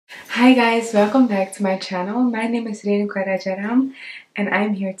Hi guys, welcome back to my channel. My name is Renuka Rajaram and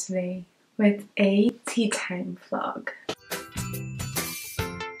I'm here today with a tea time vlog.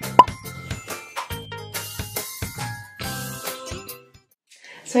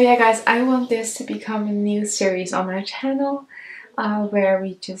 So yeah guys, I want this to become a new series on my channel where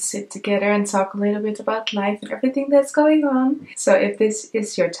we just sit together and talk a little bit about life and everything that's going on. So if this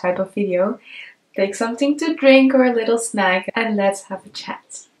is your type of video, take something to drink or a little snack and let's have a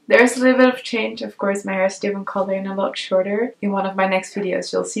chat. There's a little bit of change, of course. My hair is different color and a lot shorter. In one of my next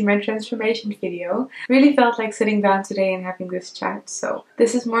videos you'll see my transformation video. Really felt like sitting down today and having this chat, so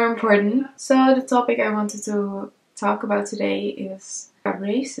this is more important. So the topic I wanted to talk about today is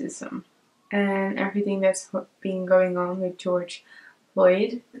racism and everything that's been going on with George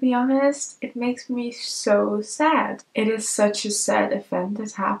Floyd. To be honest, it makes me so sad. It is such a sad event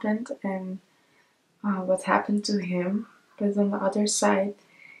that happened and what happened to him, but on the other side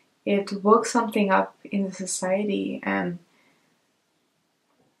it woke something up in the society, and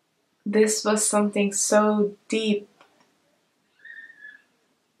this was something so deeply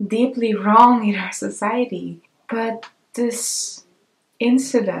wrong in our society. But this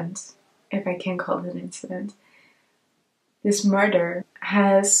incident, if I can call it an incident, this murder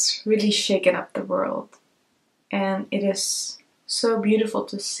has really shaken up the world, and it is so beautiful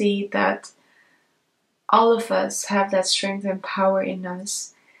to see that all of us have that strength and power in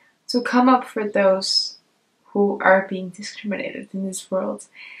us to come up for those who are being discriminated in this world.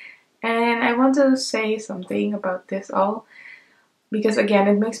 And I want to say something about this all, because again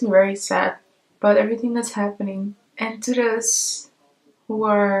it makes me very sad about everything that's happening. And to those who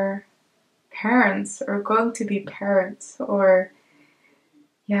are parents or going to be parents, or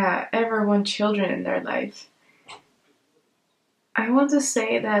ever want children in their life, I want to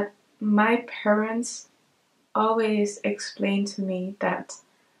say that my parents always explained to me that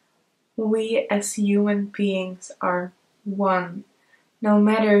we as human beings are one, no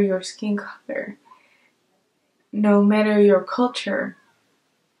matter your skin color, no matter your culture,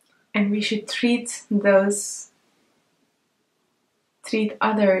 and we should treat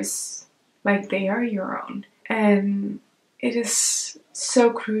others like they are your own. And it is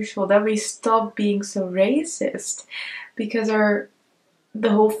so crucial that we stop being so racist, because the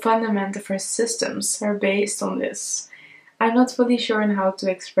whole fundament of our systems are based on this. I'm not fully sure on how to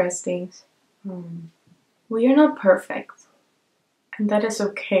express things. We are not perfect, and that is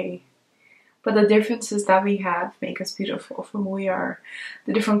okay. But the differences that we have make us beautiful for who we are.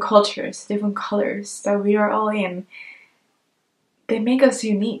 The different cultures, different colors that we are all in, they make us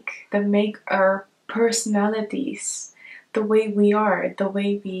unique. They make our personalities, the way we are, the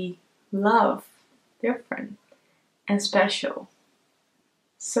way we love, different and special.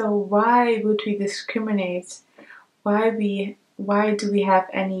 So why would we discriminate? Why do we have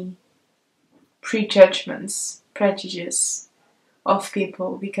any prejudgments, prejudices of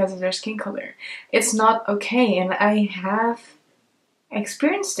people because of their skin color? It's not okay, and I have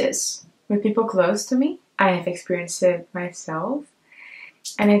experienced this with people close to me. I have experienced it myself,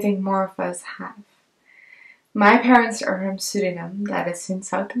 and I think more of us have. My parents are from Suriname, that is in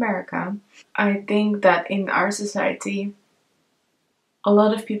South America. I think that in our society, a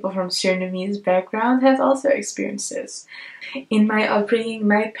lot of people from Surinamese background have also experienced this. In my upbringing,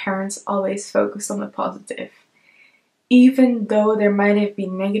 my parents always focused on the positive. Even though there might have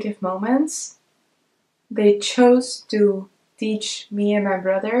been negative moments, they chose to teach me and my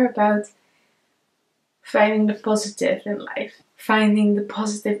brother about finding the positive in life, finding the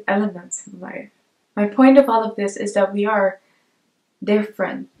positive elements in life. My point of all of this is that we are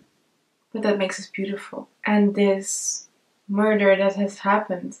different, but that makes us beautiful. And this murder that has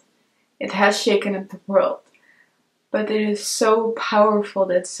happened, it has shaken up the world, but it is so powerful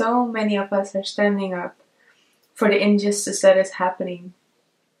that so many of us are standing up for the injustice that is happening.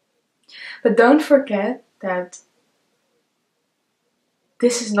 But don't forget that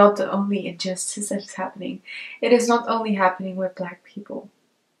this is not the only injustice that is happening. It is not only happening with Black people,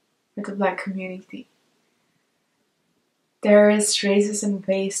 with the Black community. There is racism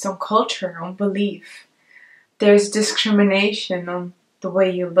based on culture, on belief. There's discrimination on the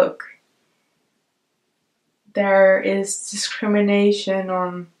way you look. There is discrimination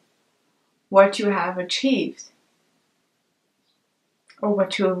on what you have achieved or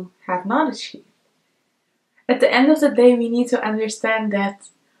what you have not achieved. At the end of the day, we need to understand that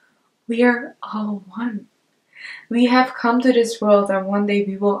we are all one. We have come to this world, and one day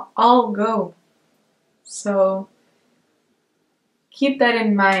we will all go. So keep that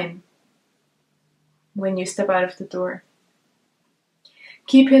in mind when you step out of the door.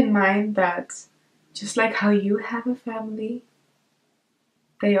 Keep in mind that just like how you have a family,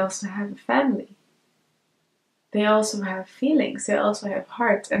 they also have a family. They also have feelings, they also have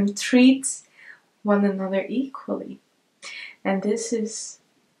heart, and treat one another equally. And this is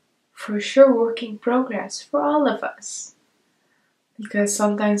for sure work in progress for all of us. Because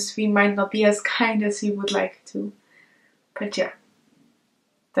sometimes we might not be as kind as we would like to. But yeah,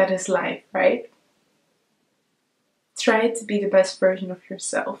 that is life, right? Try to be the best version of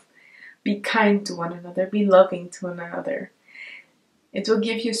yourself. Be kind to one another, be loving to one another. It will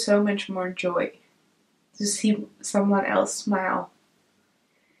give you so much more joy to see someone else smile.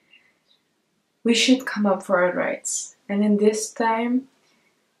 We should come up for our rights. And in this time,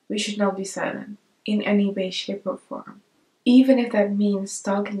 we should not be silent in any way, shape, or form. Even if that means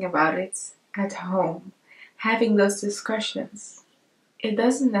talking about it at home, having those discussions. It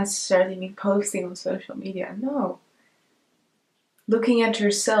doesn't necessarily mean posting on social media, no. Looking at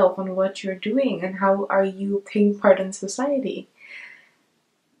yourself and what you're doing and how are you taking part in society.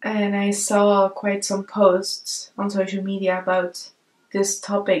 And I saw quite some posts on social media about this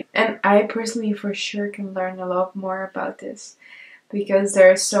topic. And I personally for sure can learn a lot more about this. Because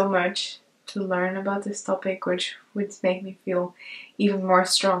there is so much to learn about this topic, which would make me feel even more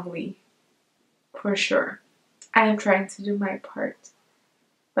strongly. For sure. I am trying to do my part.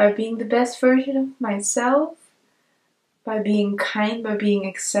 By being the best version of myself. By being kind, by being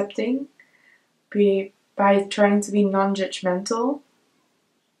accepting. By trying to be non-judgmental.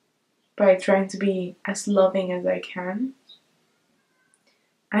 By trying to be as loving as I can.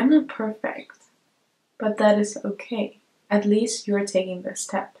 I'm not perfect. But that is okay. At least you're taking the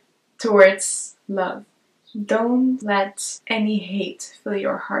step towards love. Don't let any hate fill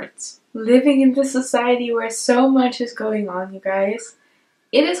your heart. Living in this society where so much is going on, you guys,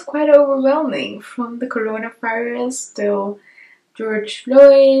 it is quite overwhelming. From the coronavirus till George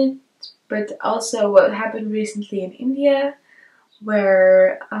Floyd, but also what happened recently in India,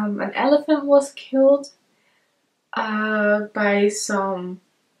 where an elephant was killed by some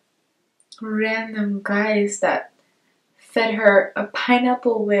random guys that fed her a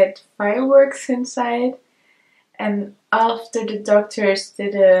pineapple with fireworks inside. And after the doctors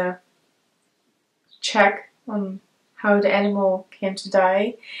did a check on how the animal came to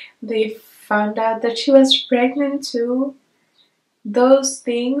die, they found out that she was pregnant too. Those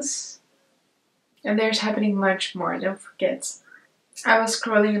things, and there's happening much more, don't forget. I was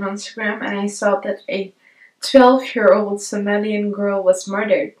scrolling on Instagram and I saw that a 12-year-old Somalian girl was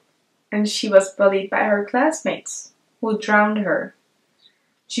murdered, and she was bullied by her classmates, who drowned her.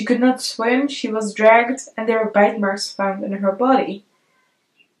 She could not swim, she was dragged, and there were bite marks found in her body.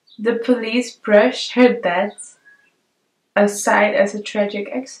 The police brushed her death aside as a tragic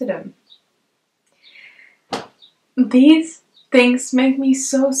accident. These things make me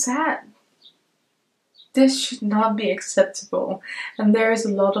so sad. This should not be acceptable, and there is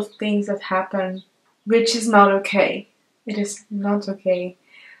a lot of things that happen which is not okay. It is not okay.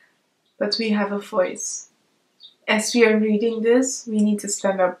 But we have a voice. As we are reading this, we need to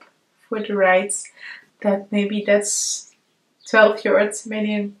stand up for the rights that maybe that's 12-year-old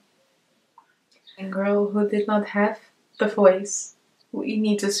Somalian girl who did not have the voice. We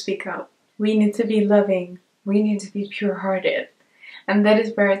need to speak up. We need to be loving. We need to be pure-hearted. And that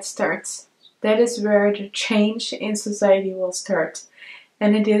is where it starts. That is where the change in society will start.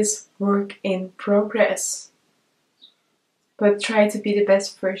 And it is work in progress. But try to be the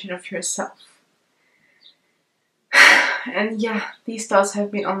best version of yourself. And yeah, these thoughts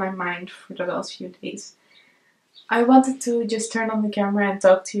have been on my mind for the last few days. I wanted to just turn on the camera and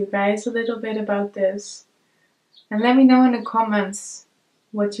talk to you guys a little bit about this. And let me know in the comments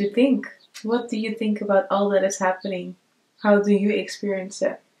what you think. What do you think about all that is happening? How do you experience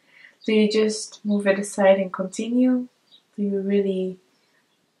it? Do you just move it aside and continue? Do you really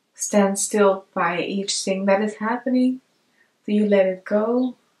stand still by each thing that is happening? Do you let it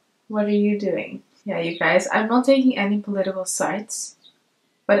go? What are you doing? Yeah, you guys, I'm not taking any political sides,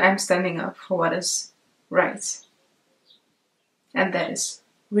 but I'm standing up for what is right. And that is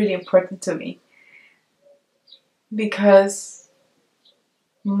really important to me. Because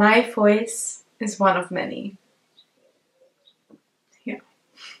my voice is one of many. Yeah.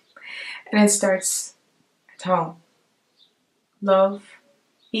 And it starts at home. Love,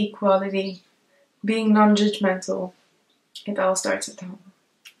 equality, being non-judgmental. It all starts at home.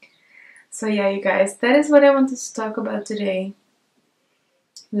 So yeah, you guys, that is what I wanted to talk about today.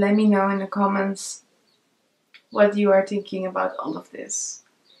 Let me know in the comments what you are thinking about all of this.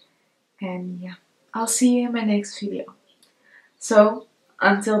 And yeah, I'll see you in my next video. So,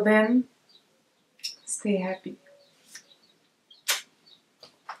 until then, stay happy.